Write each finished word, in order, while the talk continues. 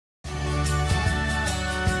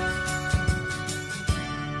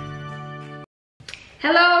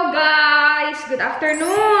Hello guys! Good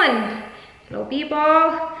afternoon! Hello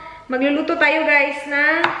people! Magluluto tayo guys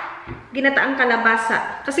na ginataang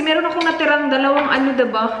kalabasa. Kasi meron akong natirang dalawang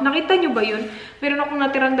diba? Nakita nyo ba yun? Meron akong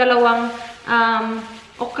natirang dalawang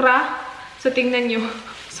okra. So tingnan nyo.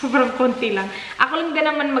 Sobrang konti lang. Ako lang din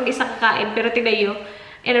naman mag-isang kain. Pero tingnan nyo.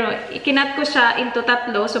 Ikinat ko siya into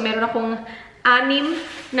tatlo. So meron akong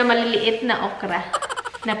 6 na maliliit na okra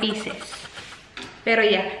na pieces. Pero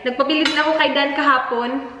yeah, nagpabili din ako kay Dan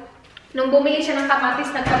kahapon. Nung bumili siya ng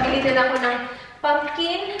kamatis, nagpabili din ako ng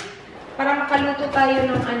pumpkin para makaluto tayo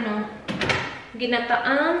ng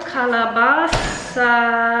ginataang kalabasa.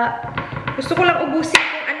 Gusto ko lang ubusin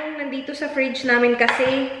kung anong nandito sa fridge namin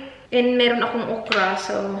kasi and meron akong okra.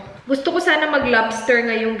 So, gusto ko sana mag-lobster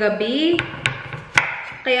ngayong gabi.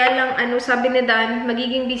 Kaya lang, sabi ni Dan,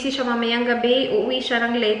 magiging busy siya mamayang gabi. Uuwi siya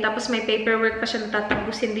ng late, tapos may paperwork pa siya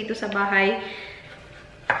natatapusin dito sa bahay.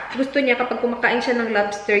 Gusto niya kapag kumakain siya ng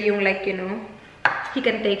lobster, yung like, you know, he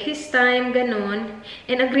can take his time, ganun.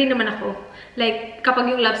 And agree naman ako. Like, kapag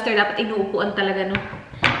yung lobster, dapat inuupuan talaga, no?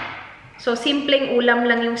 So, simpleng ulam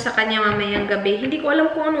lang yung sa kanya mamayang gabi. Hindi ko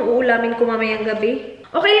alam kung anong uulamin ko mamayang gabi.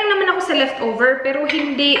 Okay lang naman ako sa leftover, pero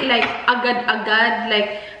hindi, like, agad-agad,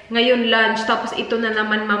 like, ngayon lunch, tapos ito na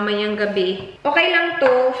naman mamayang gabi. Okay lang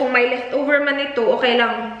to, kung may leftover man ito, okay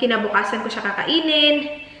lang, kinabukasan ko siya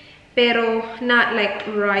kakainin. Pero, not like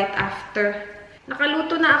right after.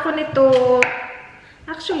 Nakaluto na ako nito.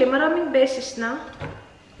 Actually, maraming beses na.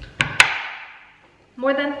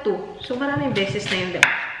 More than 2. So, maraming beses na yun.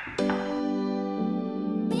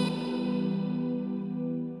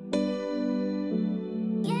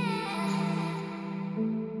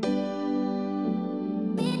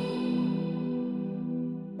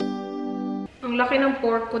 Ang laki ng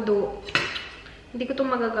pork ko do. Hindi ko ito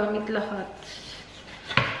magagamit lahat.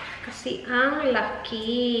 Kasi ang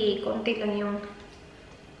laki. Konti lang yung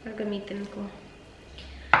gagamitin ko.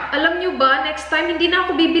 Alam nyo ba, next time, hindi na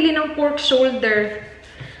ako bibili ng pork shoulder.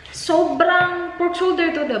 Sobrang pork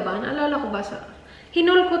shoulder to, diba? Naalala ko ba sa...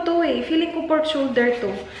 Hinul ko to eh. Feeling ko pork shoulder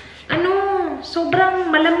to.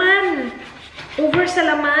 Sobrang malaman. Over sa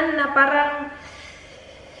laman na parang...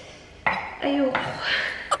 Ayoko.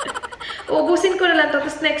 Uubusin ko na lang to.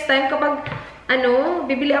 Tapos next time, kapag,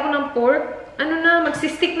 bibili ako ng pork,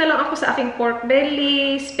 magsistick na lang ako sa aking pork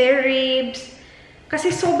belly, spare ribs.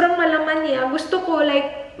 Kasi sobrang malaman niya. Gusto ko,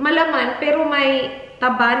 like, malaman, pero may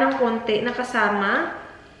taba ng konti na kasama.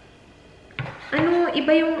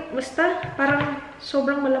 Iba yung, basta, parang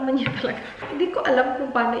sobrang malaman niya talaga. Hindi ko alam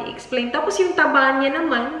kung paano i-explain. Tapos yung taba niya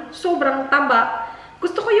naman, sobrang taba.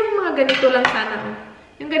 Gusto ko yung mga ganito lang sana.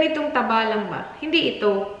 Yung ganitong taba lang ba? Hindi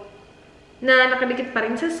ito. Na nakadikit pa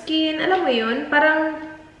rin sa skin. Alam mo yun?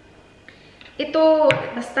 Parang... Ito,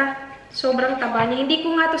 basta, sobrang taba niya. Hindi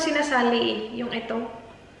ko nga ito sinasali eh, yung ito.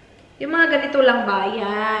 Yung mga ganito lang ba,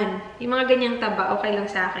 yan. Yung mga ganyang taba, okay lang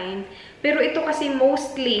sa akin. Pero ito kasi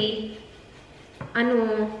mostly,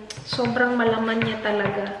 sobrang malaman niya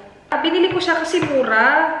talaga. Binili ko siya kasi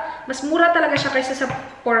mura. Mas mura talaga siya kaysa sa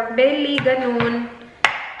pork belly, ganun.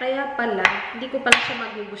 Kaya pala, hindi ko pala siya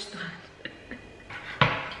magugustuhan.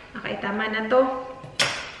 Okay, tama na to.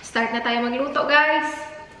 Start na tayo magluto,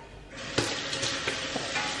 guys.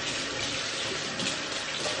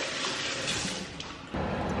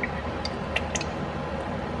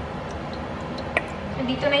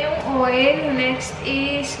 Dito na yung oil. Next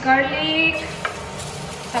is garlic.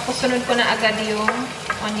 Tapos sunod ko na agad yung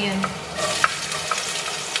onion.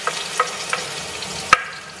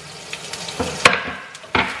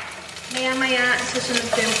 Maya-maya, susunod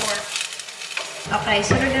ko yung pork. Okay,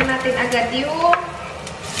 sunod na natin agad yung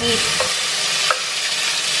meat.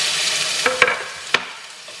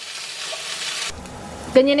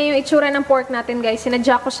 Ganyan na yung itsura ng pork natin, guys.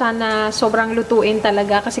 Sinadya ko siya na sobrang lutuin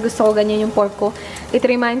talaga kasi gusto ko ganyan yung pork ko. It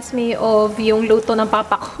reminds me of yung luto ng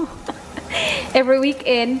papa ko. Every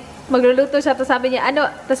weekend, magluluto siya. Tapos sabi niya,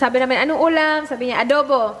 Tapos sabi namin, anong ulam? Sabi niya,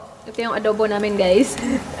 adobo. Ito yung adobo namin, guys.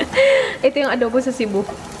 Ito yung adobo sa Cebu.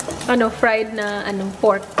 Fried na,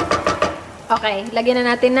 pork. Okay, lagyan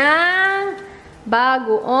na natin ng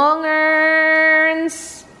bagoongs.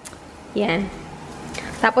 Yan.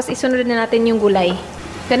 Tapos isunod na natin yung gulay.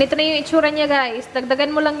 Ganito na yung itsura niya, guys.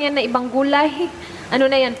 Dagdagan mo lang yan na ibang gulay.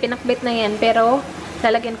 Na yan, pinakbit na yan. Pero,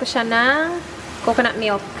 lalagyan ko siya ng coconut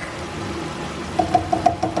milk.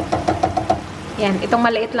 Yan, itong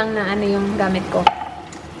maliit lang na yung gamit ko.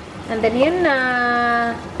 And then, yun na.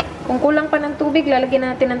 Kung kulang pa ng tubig,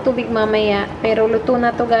 lalagyan natin ng tubig mamaya. Pero, luto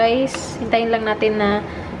na to, guys. Hintayin lang natin na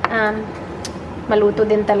maluto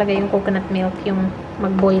din talaga yung coconut milk, yung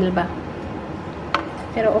mag-boil ba.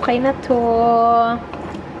 Pero okay na to.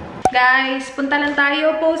 Guys, punta lang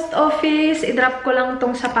tayo post office. I-drop ko lang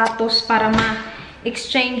tong sapatos para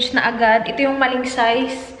ma-exchange na agad. Ito yung maling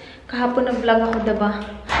size. Kahapon nag-vlog ako, diba?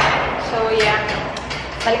 So, yeah.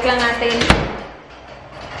 Balik lang natin.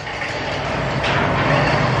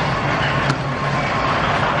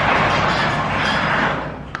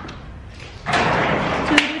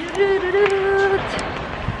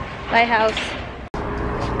 Bye, house.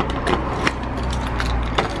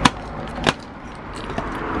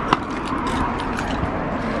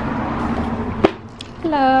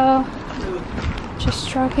 Hello.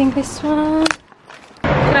 Just dropping this one.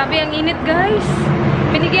 Grabe ang init, guys.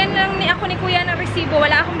 Binigyan lang ako ni Kuya ng resibo.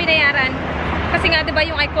 Wala akong binayaran. Kasi nga, diba,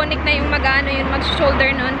 yung iconic na yung yung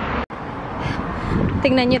mag-shoulder nun.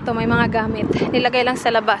 Tingnan nyo to, may mga gamit. Nilagay lang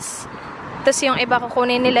sa labas. Tapos yung iba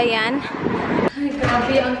kukunin nila yan. Ay,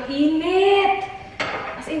 grabe ang init.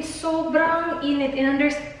 As in, sobrang init.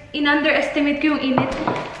 In-underestimate ko yung init.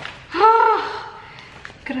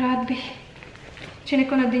 Grabe. Chinek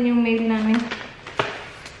ko na din yung mail namin.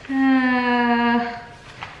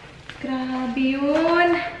 Grabe yun.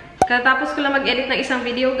 Katapos ko lang mag-edit ng isang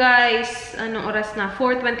video, guys. Anong oras na?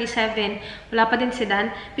 4:27. Wala pa din si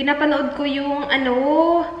Dan. Pinapanood ko yung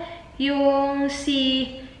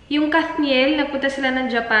yung Kathniel. Nagpunta sila ng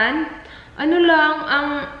Japan. Ano lang,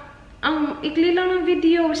 ang ikli lang ng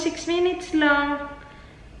video. 6 minutes lang.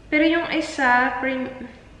 Pero yung isa,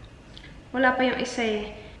 wala pa yung isa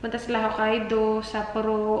eh. Punta sila Hokkaido,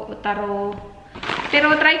 Sapporo, Taro.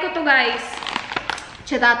 Pero try ko to, guys.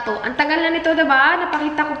 Chadato. Ang tagal na nito, diba?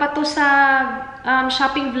 Napakita ko pa to sa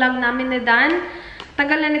shopping vlog namin ni Dan.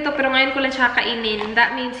 Tagal na nito, pero ngayon ko lang siya kainin.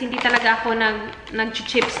 That means, hindi talaga ako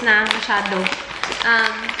nag-chips na masyado.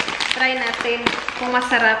 Try natin kung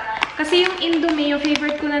masarap. Kasi yung Indomie, yung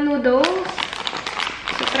favorite ko na noodles.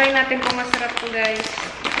 So, try natin kung masarap to, guys.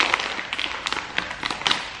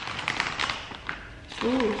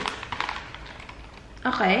 Ooh.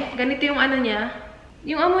 Okay. Ganito yung ano niya.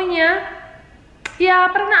 Yung amoy niya. Yeah,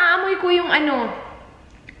 parang naaamoy ko yung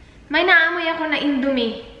may naaamoy ako na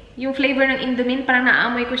Indomie. Yung flavor ng Indomie, parang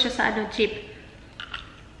naaamoy ko siya sa chip.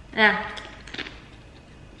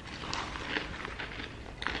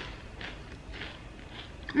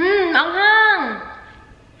 Manghang!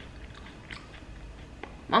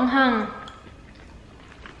 Manghang.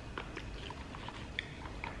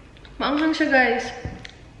 Maanghang siya, guys.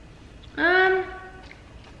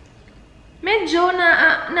 Medyo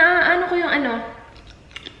ano ko yung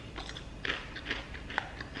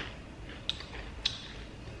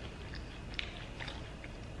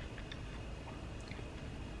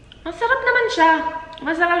masarap naman siya.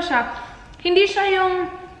 Masarap siya. Hindi siya yung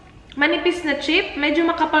manipis na chip. Medyo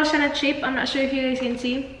makapal siya na chip. I'm not sure if you guys can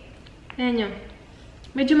see. Ayan yun.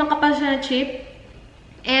 Medyo makapal siya na chip.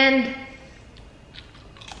 And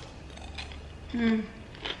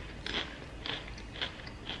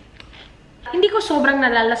hindi ko sobrang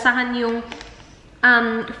nalalasahan yung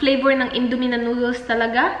flavor ng Indomie na noodles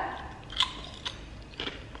talaga.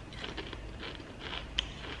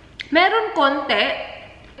 Meron konti,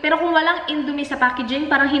 pero kung walang Indomie sa packaging,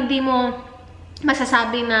 parang hindi mo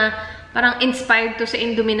masasabi na parang inspired to sa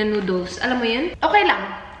Indomie na noodles. Alam mo yun? Okay lang.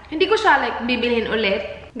 Hindi ko siya like bibilhin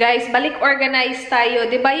ulit. Guys, balik organize tayo.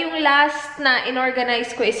 Diba yung last na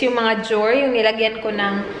inorganize ko is yung mga drawer, yung nilagyan ko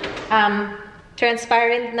ng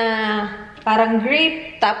transparent na parang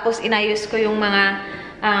grip, tapos inayos ko yung mga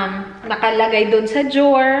nakalagay doon sa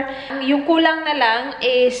drawer. Yung kulang na lang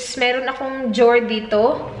is meron akong drawer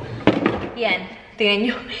dito. Yan. Tingnan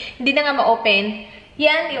nyo. Hindi na nga ma-open.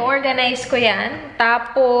 Yan, i-organize ko yan.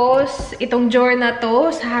 Tapos, itong drawer na to,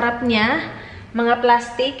 sa harap niya, mga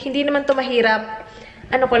plastic. Hindi naman to mahirap.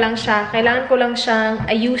 Ano ko lang siya, kailangan ko lang siyang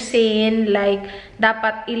ayusin, like,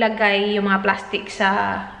 dapat ilagay yung mga plastic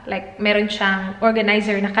sa, like, meron siyang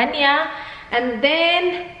organizer na kanya. And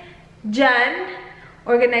then, dyan,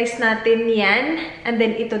 organize natin yan. And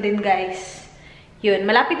then, ito din, guys. Yun,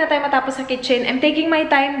 malapit na tayo matapos sa kitchen. I'm taking my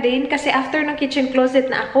time din, kasi after ng kitchen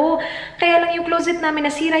closet na ako, kaya lang yung closet namin,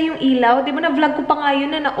 nasira yung ilaw. Di ba, na-vlog ko pa nga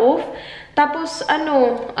yun na na-off. Tapos,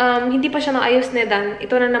 hindi pa siya naayos na Dan.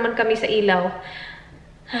 Ito na naman kami sa ilaw.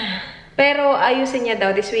 Pero ayusin niya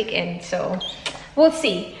daw this weekend. So, we'll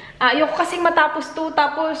see. Ayoko kasing matapos to.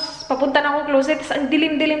 Tapos, papunta na akong closet. Tapos, ang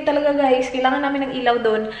dilim-dilim talaga, guys. Kailangan namin ng ilaw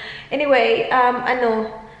doon. Anyway,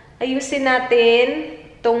 ayusin natin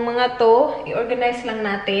tong mga to. I-organize lang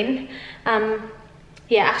natin.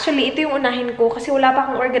 Yeah, actually, ito yung unahin ko. Kasi wala pa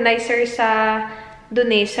akong organizer sa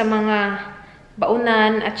doon sa mga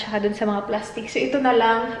baunan at saka doon sa mga plastic. So, ito na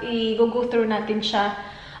lang. I-go through natin siya.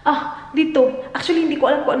 Dito. Actually, hindi ko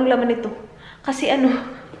alam kung anong laman nito. Kasi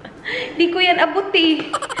hindi ko yan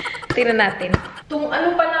abuti. Tingnan natin. Itong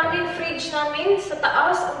ano pa namin, fridge namin, sa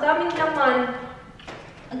taas, ang daming laman.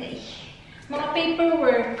 Okay. Mga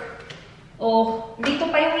paperwork. Oh, dito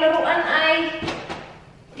pa yung laruan ay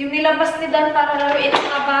yung nilabas ni Dan para laruin ng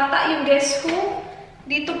mga bata, yung Guess Who.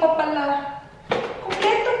 Dito pa pala.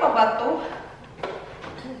 Kompleto pa ba to?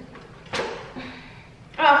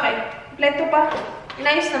 Okay. Kompleto pa.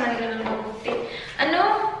 Inayos naman nila ng mabuti. Ano?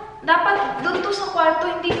 Dapat doon to sa kwarto,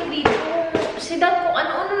 hindi ko dito. Si Dan kung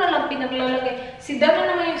ano-ano na lang pinaglalagay. Si Dan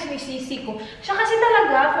na naman yung sinisisi ko. Siya kasi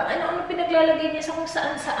talaga kung ano-ano pinaglalagay niya sa kung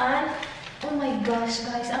saan-saan. Oh my gosh,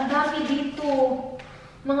 guys. Ang dami dito.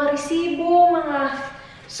 Mga resibo, mga...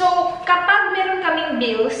 So, kapag meron kaming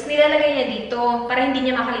bills, nilalagay niya dito para hindi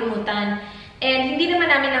niya makalimutan. And hindi naman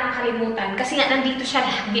namin nakakalimutan kasi nga nandito siya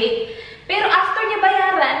lagi. Pero after niya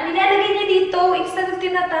bayaran, nilalagay niya dito instead of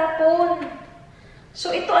tinatapon.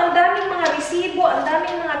 So, ito, ang daming mga resibo, ang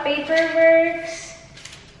daming mga paperworks.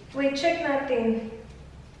 Wait, check natin.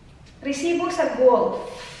 Resibo sa golf.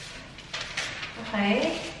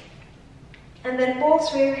 Okay. And then Paul's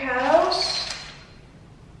Warehouse.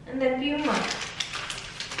 And then Puma.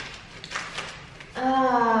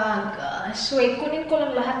 Ah, gosh. Wait, kunin ko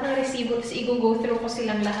lang lahat ng resibo, tapos i-go through ko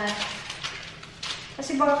silang lahat.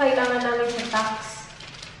 Kasi baka kailangan namin sa tax.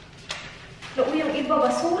 Loo, yung iba,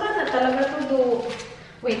 basura na talaga to do.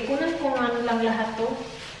 Wait, kunan ko nga lang lahat to.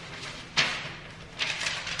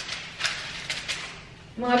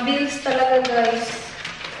 Mga bills talaga, guys.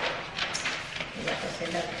 Wala ko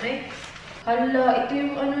sila. Ay. Hala, ito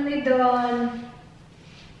yung ano ni Dan.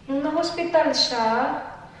 Nung na-hospital siya.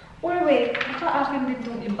 Or wait, baka akin din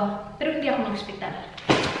itong iba. Pero hindi ako na-hospital.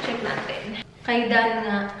 Check natin. Kay Dan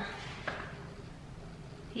nga.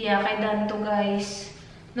 Yeah, kay Dan to, guys.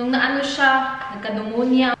 Nung naano siya,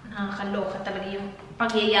 nagka-pneumonia. Nakakaloka talaga yung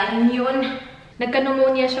pangyayaring yun.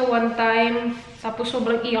 Nagka-pneumonia siya one time. Tapos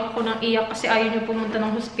sobrang iyak ko ng iyak kasi ayaw niya pumunta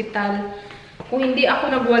ng hospital. Kung hindi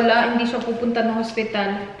ako nagwala, hindi siya pupunta ng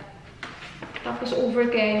hospital. Tapos over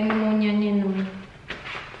kaya yung pneumonia niya nun.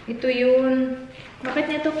 Ito yun. Bakit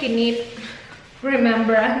niya to kinip?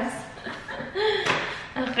 Remembrance.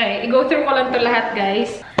 Okay, i-go through ko lang to lahat,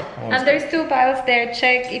 guys. And there's 2 piles there.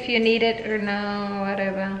 Check if you need it or no,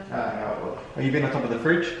 whatever. Are you been on top of the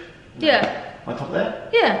fridge? Yeah. On top there?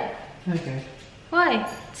 Yeah. Okay. Why?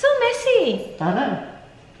 It's so messy. I know.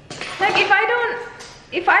 Like if I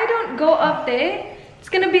don't go up there,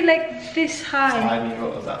 it's gonna be like this high. I knew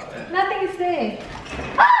what was up there. Nothing is there.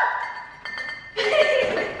 Ah!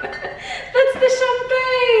 That's the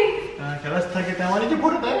champagne. Okay, let's take it down. Why did you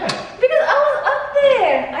put it there? Because I was up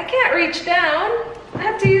there. I can't reach down. I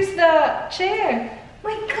have to use the chair.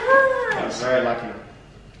 My gosh. That's very lucky.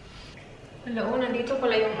 Hello, nandito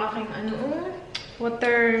pala yung aking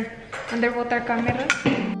underwater camera.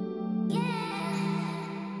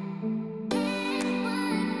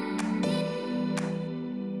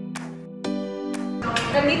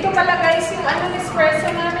 Nandito pala, guys, yung espresso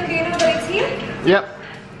namin. Do you know that it's here? Yep.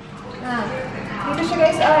 Ah, dito siya,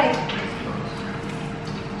 guys, ay.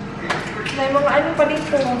 May mga pa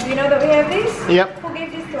dito. Do you know that we have this? Yep. Who gave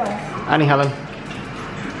this to us? Annie Helen.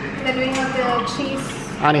 Then we have the cheese.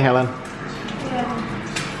 Annie Helen. Yeah.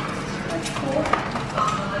 That's cool.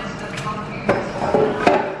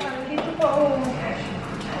 Dito pa, oh.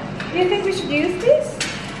 Do you think we should use this?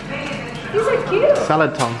 These are cute.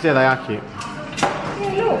 Salad tongs. Yeah, they are cute.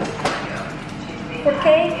 Yeah, look. For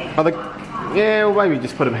cake. Oh, yeah, well, maybe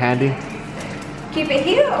just put them handy. Keep it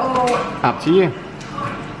here or? Up to you.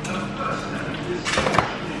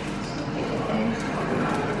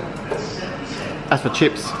 As for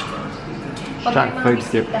chips, junk food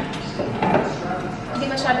skip. Hindi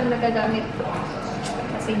masyadong nagagamit.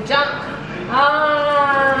 Kasi junk.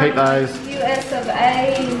 Ah! Keep those. US of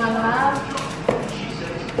A, mga.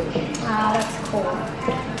 Ah, that's cool.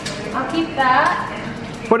 I'll keep that.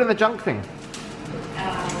 Put in the junk thing.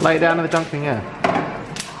 Lay it down in the junk thing, yeah.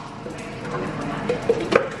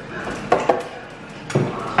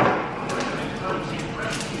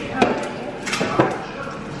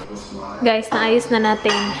 Guys, naayos na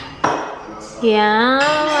natin.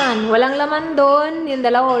 Yan. Walang laman doon. Yung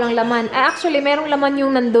dalawa, walang laman. Actually, merong laman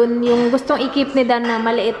yung nandun. Yung gustong i-keep ni Dan na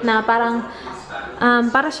maliit na parang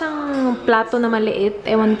para siyang plato na maliit.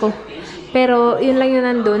 Ewan ko. Pero, yun lang yung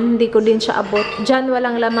nandun. Hindi ko din siya abot. Diyan,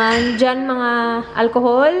 walang laman. Diyan, mga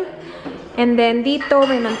alcohol. And then, dito,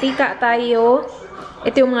 may mantika tayo.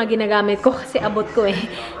 Ito yung mga ginagamit ko kasi abot ko eh.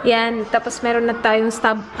 Yan. Tapos meron na tayong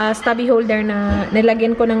stubby holder na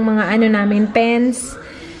nilagyan ko ng mga namin, pens.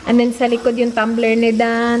 And then sa likod yung tumbler ni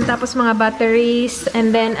Dan. Tapos mga batteries. And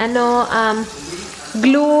then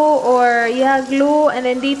glue or glue. And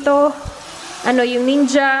then dito, yung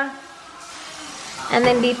Ninja. And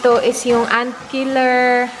then dito is yung ant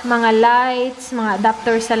killer, mga lights, mga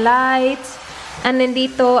adapter sa lights. And then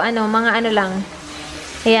dito, mga lang.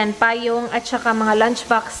 Ayan, payong at saka mga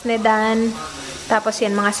lunchbox ni Dan. Tapos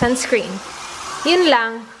yan, mga sunscreen. Yun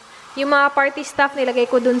lang. Yung mga party stuff, nilagay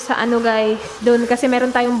ko dun sa guys. Dun, kasi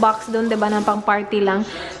meron tayong box dun, diba, ng pang party lang.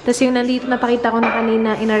 Tapos yung nandito, napakita ko na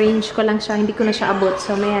kanina, in-arrange ko lang siya. Hindi ko na siya abot.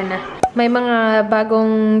 So, may mga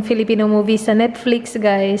bagong Filipino movies sa Netflix,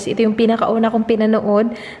 guys. Ito yung pinakauna kong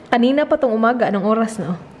pinanood. Kanina pa tong umaga. Anong oras,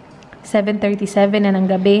 no? 7:37 na ng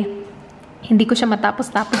gabi. Hindi ko siya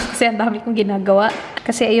matapos-tapos kasi ang dami kong ginagawa.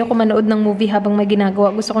 Kasi ayoko manood ng movie habang may ginagawa.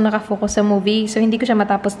 Gusto ko nakafocus sa movie. So, hindi ko siya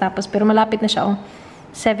matapos-tapos. Pero malapit na siya,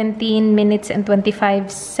 17 minutes and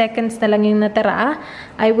 25 seconds na lang yung natira.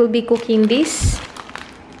 I will be cooking this.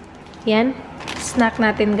 Yan. Snack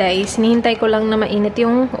natin, guys. Hinihintay ko lang na mainit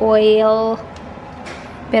yung oil.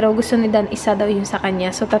 Pero gusto ni Dan, isa daw yung sa kanya.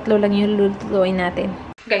 So, 3 lang yung lulutuin natin.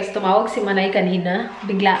 Guys, tumawag si Manay kanina.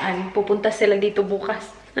 Biglaan. Pupunta sila dito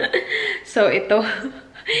bukas. So, ito.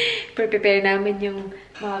 Prepare namin yung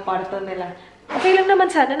mga kwarto nila. Okay lang naman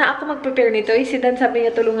sana na ako mag-prepare nito. Si Dan sabi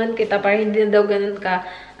niya, tulungan kita para hindi na daw ganun ka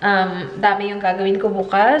dami yung gagawin ko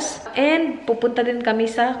bukas. And pupunta din kami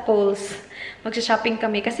sa Kohl's. Magsha-shopping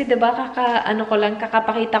kami. Kasi diba,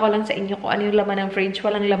 kakapakita ko lang sa inyo kung ano yung laman ng fridge.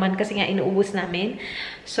 Walang laman kasi nga inuubos namin.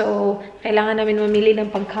 So, kailangan namin mamili ng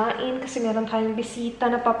pagkain kasi meron tayong bisita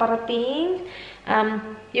na paparating.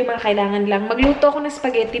 Yung mga kailangan lang. Magluto ako ng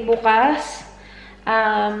spaghetti bukas.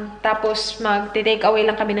 Tapos mag-take away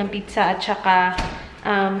lang kami ng pizza at saka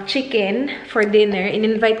chicken for dinner.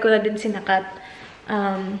 In-invite ko na din si Nakat.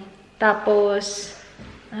 Tapos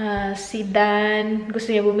si Dan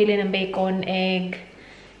gusto niya bumili ng bacon, egg,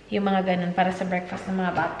 yung mga ganun para sa breakfast ng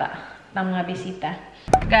mga bata, ng mga bisita.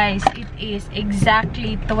 Guys, it is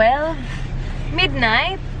exactly 12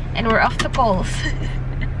 midnight and we're off to Kohl's.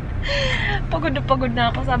 Pagod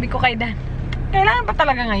na ako. Sabi ko kay Dan, kailangan pa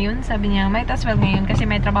talaga ngayon? Sabi niya, might as well ngayon kasi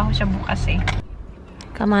may trabaho siya bukas eh.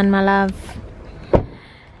 Come on, my love.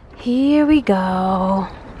 Here we go.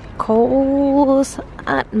 Kohl's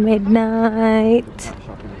at midnight.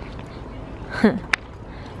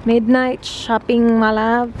 Midnight shopping, my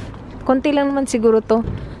love. Konti lang naman siguro to.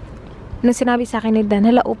 Nung sinabi sa akin ni Dan,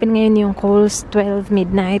 hala, open ngayon yung Kohl's 12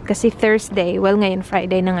 midnight kasi Thursday. Well, ngayon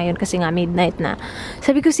Friday na ngayon kasi nga midnight na.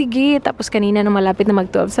 Sabi ko, sige. Tapos kanina nung malapit na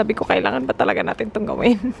mag-12, sabi ko, kailangan ba talaga natin itong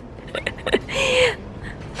gawin?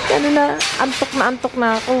 Antok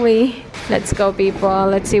na ako eh. Let's go,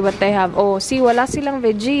 people. Let's see what they have. Oh, see, wala silang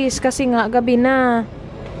veggies kasi nga gabi na.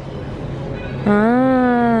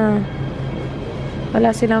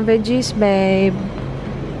 Wala silang veggies, babe.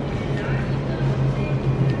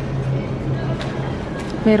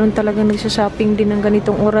 Meron talagang nagsha-shopping din ng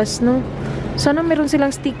ganitong oras, no? Sana meron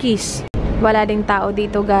silang stickies. Wala ding tao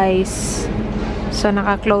dito, guys. So,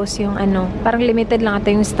 naka-close yung Parang limited lang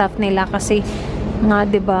ata yung staff nila kasi nga,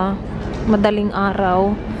 'di ba? Madaling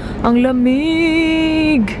araw. Ang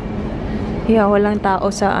lamig! Yeah, walang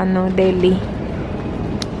tao sa deli.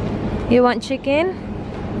 You want chicken?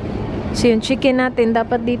 So, yung chicken natin,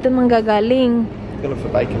 dapat dito manggagaling. Go look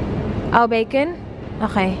for bacon. Oh, bacon?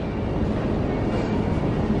 Okay.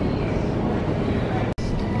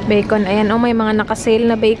 Bacon. Ayan, may mga naka-sale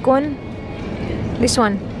na bacon. This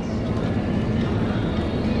one.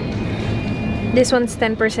 This one's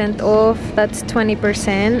 10% off. That's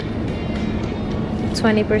 20%.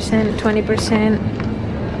 20%, 20%.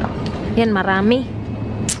 Yan, marami.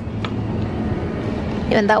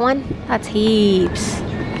 Even that one? That's heaps.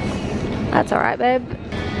 That's alright, babe.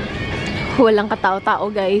 Walang katao-tao,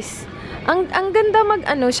 guys. Ang ganda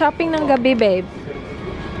shopping ng gabi, babe.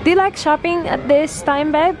 Do you like shopping at this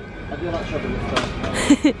time, babe? I do like shopping at this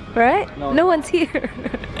time. Right? No one's here.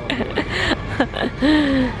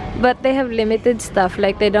 But they have limited stuff.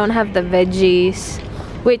 Like, they don't have the veggies.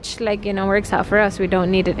 Which, works out for us. We don't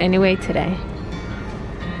need it anyway today.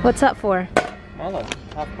 What's that for? Milo.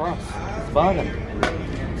 Half price. It's bargain.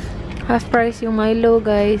 Half price yung Milo,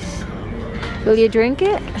 guys. Will you drink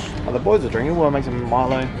it? Oh, the boys are drinking. We'll make some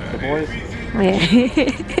Milo. The boys. Yeah.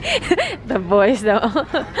 The boys, though.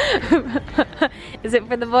 Is it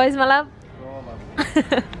for the boys, my love?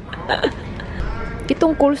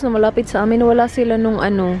 Itong Kohl's na malapit sa amin, wala sila nung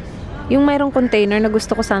yung mayroong container na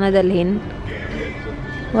gusto ko sana dalhin.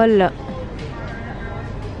 Wala.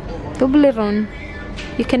 Toblerone.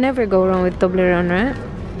 You can never go wrong with Toblerone, right?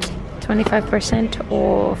 25%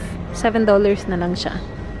 off. $7 na lang siya.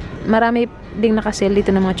 Marami ding nakasale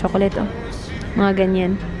dito ng mga chocolate, mga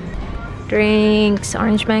ganyan. Drinks,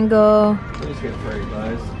 orange mango. Just get 3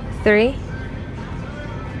 guys. 3?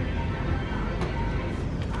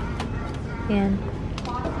 Yan.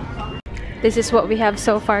 This is what we have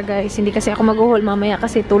so far, guys. Hindi kasi ako mag-haul mamaya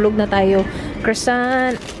kasi tulog na tayo.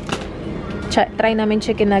 Croissant. Try namin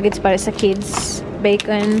chicken nuggets para sa kids.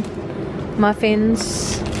 Bacon.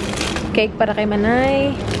 Muffins. Cake para kay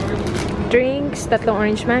Manay. Drinks. 3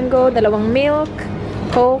 orange mango. 2 milk.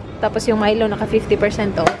 Coke. Tapos yung Milo naka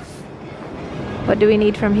 50% off. What do we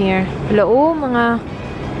need from here? Hello, mga...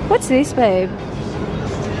 What's this, babe?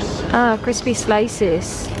 Ah, crispy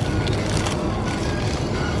slices.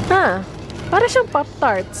 Huh. Para siyang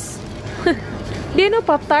Pop-Tarts. Do you know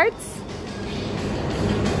Pop-Tarts?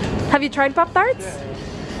 Have you tried Pop-Tarts?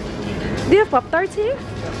 Do you have Pop-Tarts here?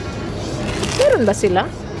 Meron ba sila?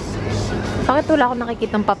 Bakit wala akong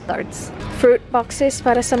nakikitang Pop-Tarts? Fruit boxes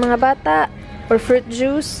para sa mga bata. Or fruit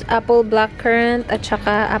juice. Apple blackcurrant. At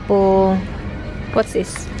saka apple... What's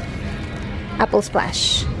this? Apple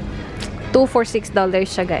splash. 2 for $6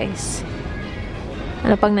 siya, guys.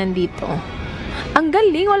 Ano pang nandito? Ang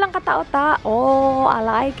galing, walang katao-tao. I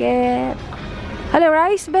like it. Hello,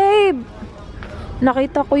 rice, babe.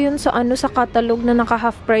 Nakita ko yun sa sa catalog na naka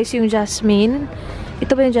half price yung jasmine.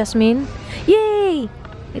 Ito ba yung jasmine? Yay!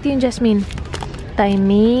 Ito yung jasmine.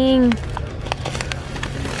 Timing.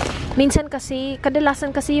 Minsan kasi,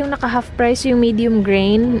 kadalasan kasi yung naka half price yung medium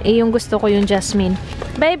grain. Eh, yung gusto ko yung jasmine.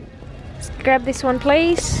 Babe, grab this one,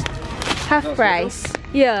 please. Half price.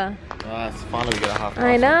 Yeah. It's finally got a half price.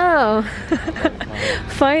 I know.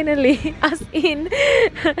 Finally. As in,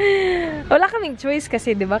 wala kaming choice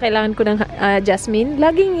kasi, di ba? Kailangan ko ng jasmine.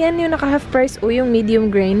 Laging yan yung naka-half price o yung medium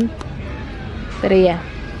grain. Pero yeah.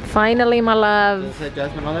 Finally, my love. Does it say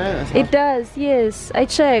jasmine on there? It does, yes. I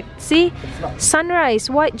checked. See?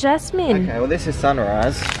 Sunrise, white jasmine. Okay, well this is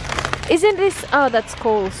sunrise. Isn't this... Oh, that's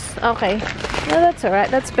Coles. Okay. No, that's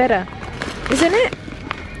alright. That's better. Isn't it?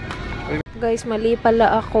 Guys, mali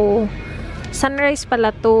pala ako. Sunrise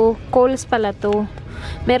pala to. Coles pala to.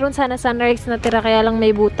 Meron sana sunrise na tira kaya lang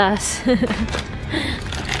may butas.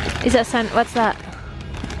 Is that what's that?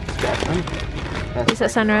 Is that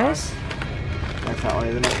sunrise? That's that one,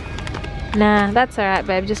 isn't it? Nah, that's alright,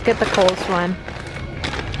 babe. Just get the Coles one.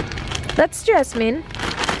 That's jasmine.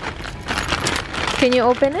 Can you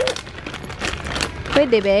open it?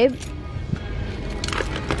 Pwede, babe.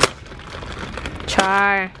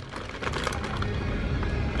 Char.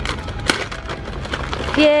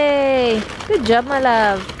 Yay! Good job, my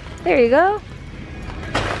love. There you go.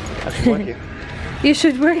 I should work here. You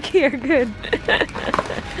should work here. Good.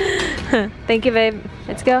 Thank you, babe.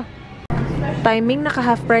 Let's go. Timing, naka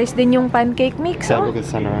half price din yung pancake mix. Look at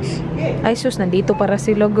sunrise. Ay, sus, nandito para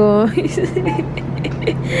sila, guys.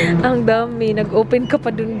 Ang dami. Nag-open ka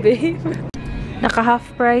pa dun, babe. Naka half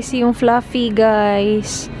price yung fluffy,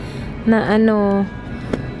 guys. Na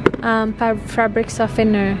fabric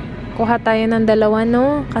softener. Kuha tayo ng 2,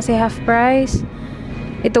 no? Kasi half price.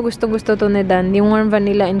 Ito gusto to ni Dan. Yung warm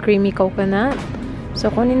vanilla and creamy coconut. So,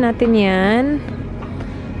 kunin natin yan.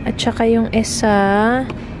 At saka yung isa.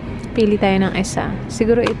 Pili tayo ng isa.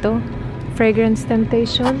 Siguro ito. Fragrance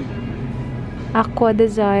Temptation. Aqua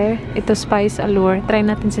Desire. Ito Spice Allure. Try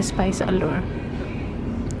natin si Spice Allure.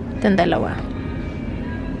 Itong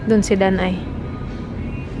 2. Dun si Dan ay.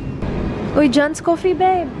 Uy, John's Coffee,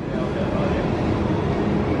 babe.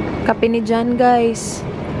 Kape ni John, guys.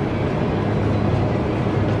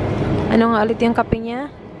 Ano nga ulit yung kape niya?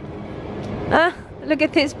 Ah, look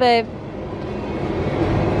at this, babe.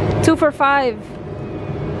 2 for $5.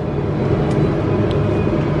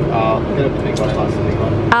 Get up the big one. He likes the big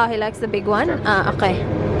one. Ah, he likes the big one? Ah, okay.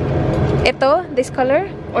 Ito, this color?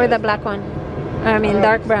 Or the black one? I mean,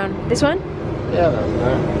 dark brown. This one? Yeah, that's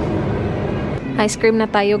right. Ice cream na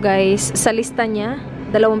tayo, guys. Sa lista niya,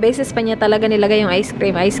 2 beses pa niya talaga nilagay yung ice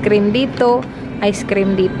cream. Ice cream dito, ice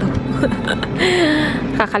cream dito.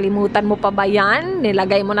 Kakalimutan mo pa ba yan?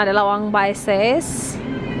 Nilagay mo na 2 beses.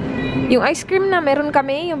 Yung ice cream na meron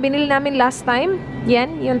kami, yung binili namin last time,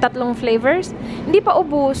 yan, yung 3 flavors, hindi pa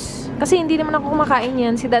ubos. Kasi hindi naman ako kumakain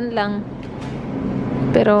yan, si Dan lang.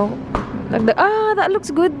 Pero, that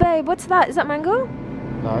looks good, babe. What's that? Is that mango?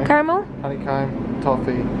 No. Caramel? Honeycomb,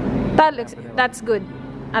 toffee. That's good.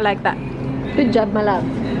 I like that. Good job, my love.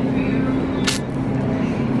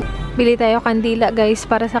 Bili tayo kandila, guys,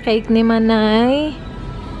 para sa cake ni Manay.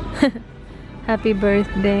 Happy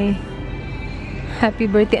birthday. Happy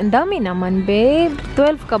birthday. Ang dami naman, babe.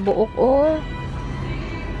 12 ka buok, oh.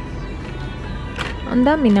 Ang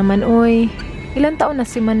dami naman, oy. Ilan taon na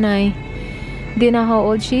si Manay? Do you know how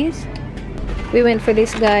old she is? We went for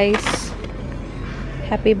this, guys.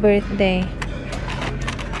 Happy birthday.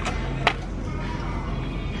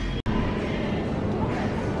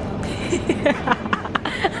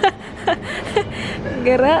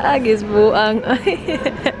 Gara agis buang.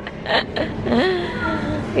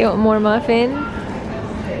 You want more muffin?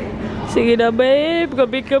 Sige na, babe.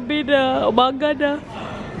 Gabi-gabi na. Umaga na.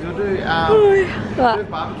 You'll do, What?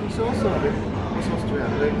 barbecue sauce or what sauce do we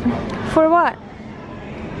have? For what?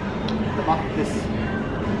 This.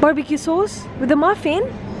 Barbecue sauce? With the muffin?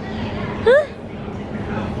 Huh?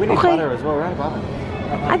 We need Okay. butter as well, right? Butter.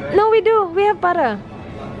 No, we do. We have butter.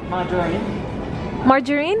 Margarine.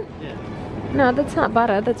 Margarine? Yeah. No, that's not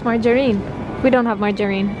butter. That's margarine. We don't have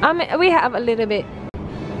margarine. We have a little bit.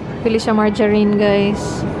 Pili siya margarine,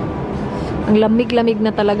 guys. Ang lamig-lamig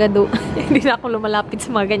na talaga do. Hindi na ako lumalapit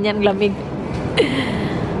sa mga ganyan lamig.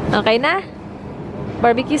 Okay na?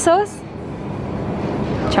 Barbecue sauce?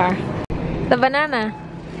 Char. The banana.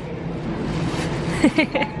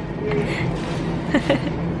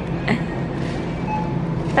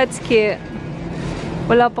 That's cute.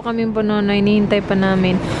 Wala pa kaming banana. Hinihintay pa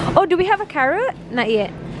namin. Oh, do we have a carrot? Not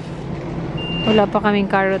yet. Wala pa kaming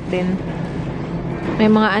carrot din. May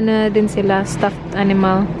mga ano din sila, stuffed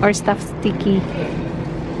animal or stuffed sticky.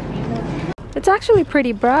 It's actually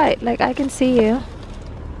pretty bright. Like, I can see you.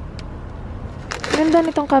 Ganda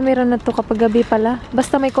nitong camera na to kapag gabi pala.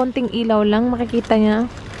 Basta may konting ilaw lang, makikita niya.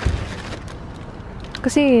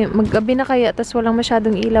 Kasi maggabi na kaya, tas walang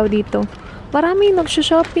masyadong ilaw dito. Marami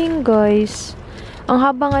nagsha-shopping, guys. Ang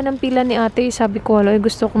haba nga ng pila ni ate, sabi ko,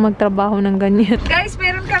 gusto ko magtrabaho ng ganyan. Guys,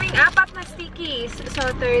 meron kaming 4 na stickies.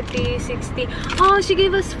 So, 30, 60. Oh, she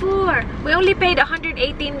gave us 4. We only paid $118.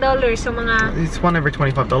 So, mga... It's one every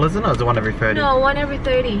 $25, isn't it? Or is it one every 30? No, 1 every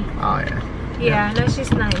 30. Oh, yeah. Yeah, no,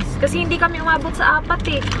 she's nice. Kasi hindi kami umabot sa 4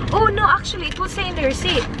 eh. Oh, no, actually, it will say in the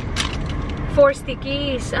receipt. 4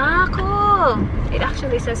 stickies. Ah, cool. It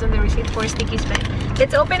actually says on the receipt 4 stickies. But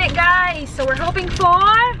let's open it, guys. So we're hoping for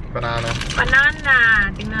Banana.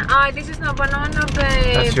 Banana. Tingnan. Oh, this is not banana,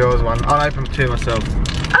 babe. That's yours one. I'll open 2 myself.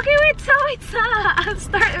 Okay, wait. So it's I'll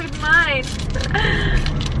start with mine.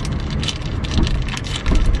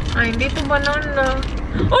 Ay, hindi to banana.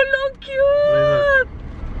 Oh, look, cute.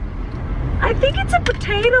 I think it's a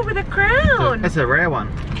potato with a crown. It's a rare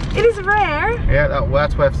one. It is rare. Yeah,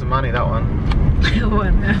 that's worth some money, that one.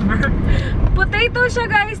 Whatever. Potato siya,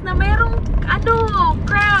 guys, na merong,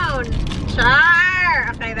 crown.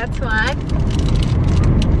 Char! Okay, that's one.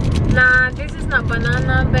 Nah, this is not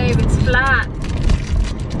banana, babe. It's flat.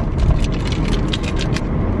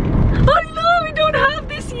 Oh no, we don't have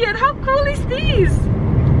this yet. How cool is this?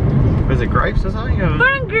 Is it grapes or something? Or?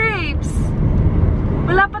 Parang grapes.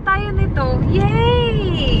 Wala pa tayo nito.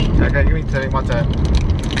 Yay! Okay, give me 2. My turn.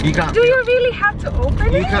 You can't. Do you really have to open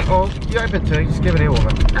it? You can't. Oh, you open 2. Just give it here,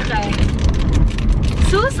 woman. Okay.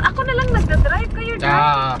 Sus, ako na lang nagda-drive, kayo drive.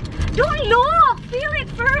 Ah. Don't look! Feel it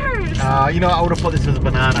first! You know what? I would have thought this was a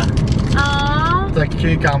banana. Oh. It's a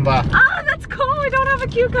cucumber. Ah, that's cool! We don't have a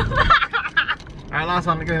cucumber! Alright, last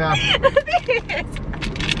one. Give me that.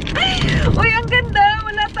 Uy, ang ganda!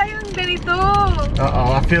 Wala tayong ganito.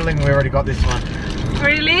 Uh-oh, I'm feeling we already got this one.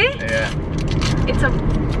 Really? Yeah. It's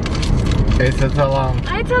a talong.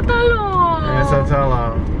 It's a talong! It's a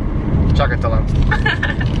talong. Chuck a talong.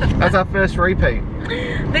 That's our first repeat.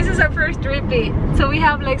 This is our first repeat. So we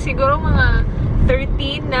have like siguro mga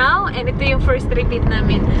 13 now, and ito yung first repeat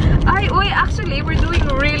namin. Ay, uy, actually, we're doing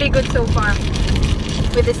really good so far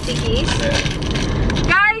with the stickies. Yeah.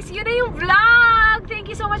 Guys, yun na yung vlog! Thank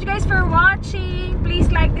you so much, guys, for watching. Please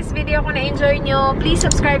like this video kung na-enjoy nyo. Please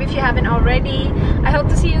subscribe if you haven't already. I hope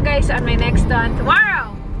to see you guys on my next one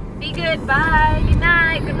tomorrow. Be good. Bye. Good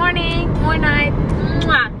night. Good morning. Good night.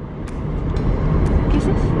 Mwah.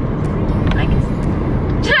 Kisses.